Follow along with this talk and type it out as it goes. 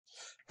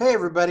Hey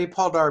everybody,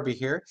 Paul Darby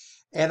here,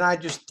 and I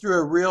just threw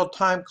a real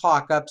time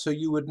clock up so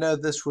you would know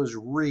this was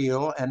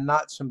real and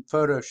not some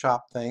Photoshop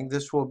thing.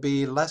 This will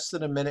be less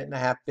than a minute and a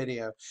half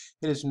video.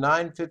 It is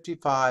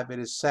 9:55. It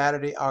is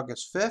Saturday,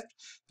 August 5th,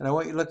 and I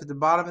want you to look at the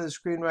bottom of the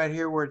screen right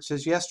here where it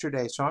says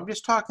yesterday. So I'm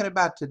just talking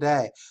about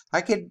today.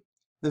 The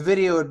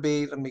video would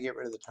be, let me get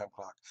rid of the time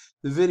clock.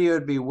 The video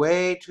would be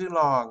way too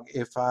long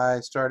if I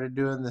started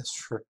doing this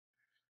for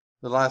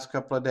the last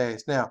couple of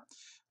days. Now,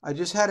 I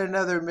just had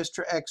another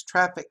MrX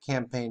traffic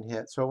campaign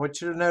hit. So I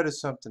want you to notice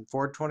something.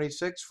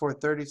 426,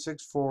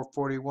 436,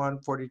 441,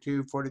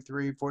 42,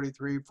 43,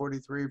 43,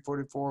 43,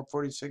 44,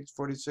 46,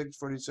 46,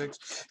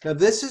 46. Now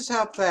this is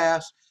how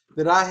fast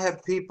that I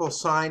have people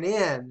sign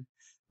in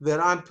that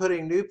I'm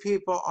putting new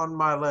people on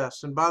my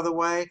list. And by the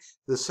way,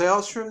 the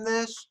sales from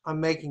this, I'm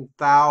making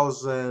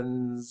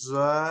thousands.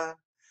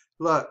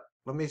 Look,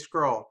 let me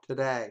scroll.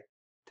 Today,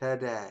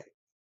 today,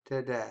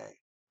 today,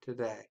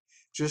 today.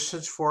 Just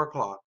since 4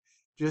 o'clock.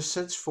 Just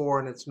since 4,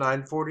 and it's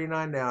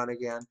 9:49 now. And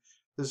again,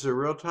 this is a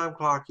real-time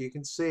clock. You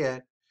can see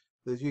it.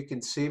 That you can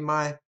see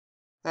my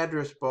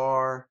address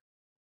bar.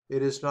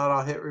 It is not.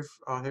 I'll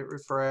hit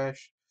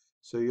refresh,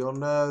 so you'll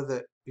know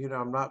that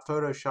I'm not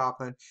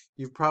photoshopping.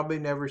 You've probably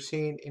never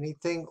seen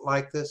anything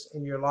like this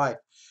in your life.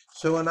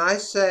 So when I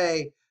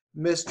say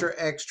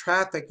MrX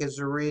traffic is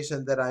the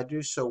reason that I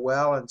do so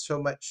well and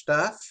so much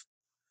stuff,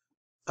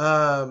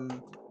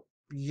 um,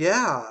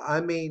 yeah,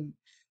 I mean,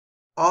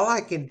 all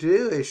I can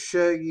do is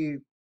show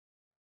you,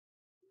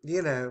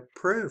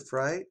 proof,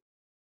 right?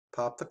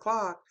 Pop the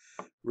clock.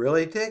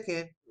 Really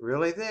ticking,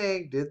 really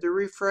thing. Did the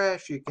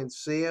refresh. You can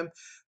see them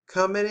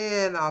coming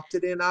in,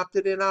 opted in,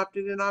 opted in,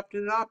 opted in,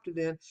 opted in, opted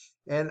in.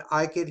 And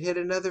I could hit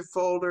another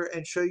folder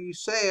and show you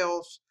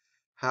sales.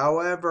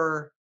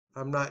 However,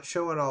 I'm not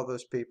showing all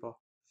those people.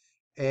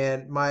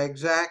 And my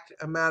exact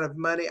amount of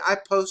money, I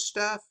post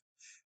stuff,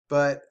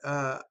 but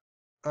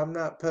I'm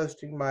not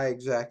posting my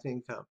exact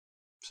income.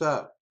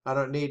 So I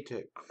don't need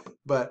to.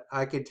 But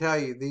I can tell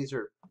you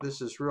this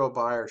is real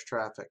buyer's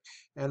traffic.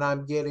 And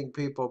I'm getting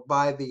people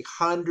by the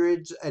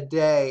hundreds a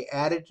day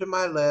added to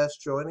my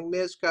list, joining me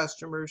as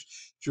customers,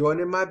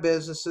 joining my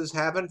businesses,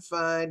 having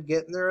fun,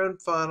 getting their own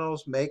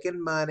funnels,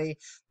 making money.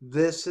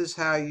 This is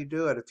how you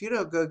do it. If you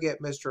don't go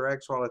get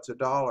MrX while it's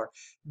 $1,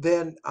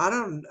 then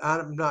I'm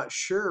not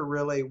sure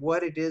really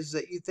what it is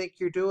that you think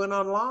you're doing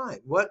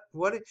online.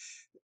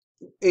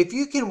 If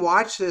you can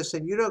watch this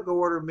and you don't go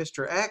order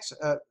MrX,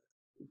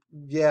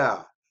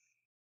 yeah,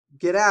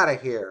 get out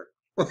of here.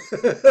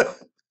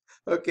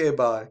 Okay,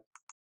 bye.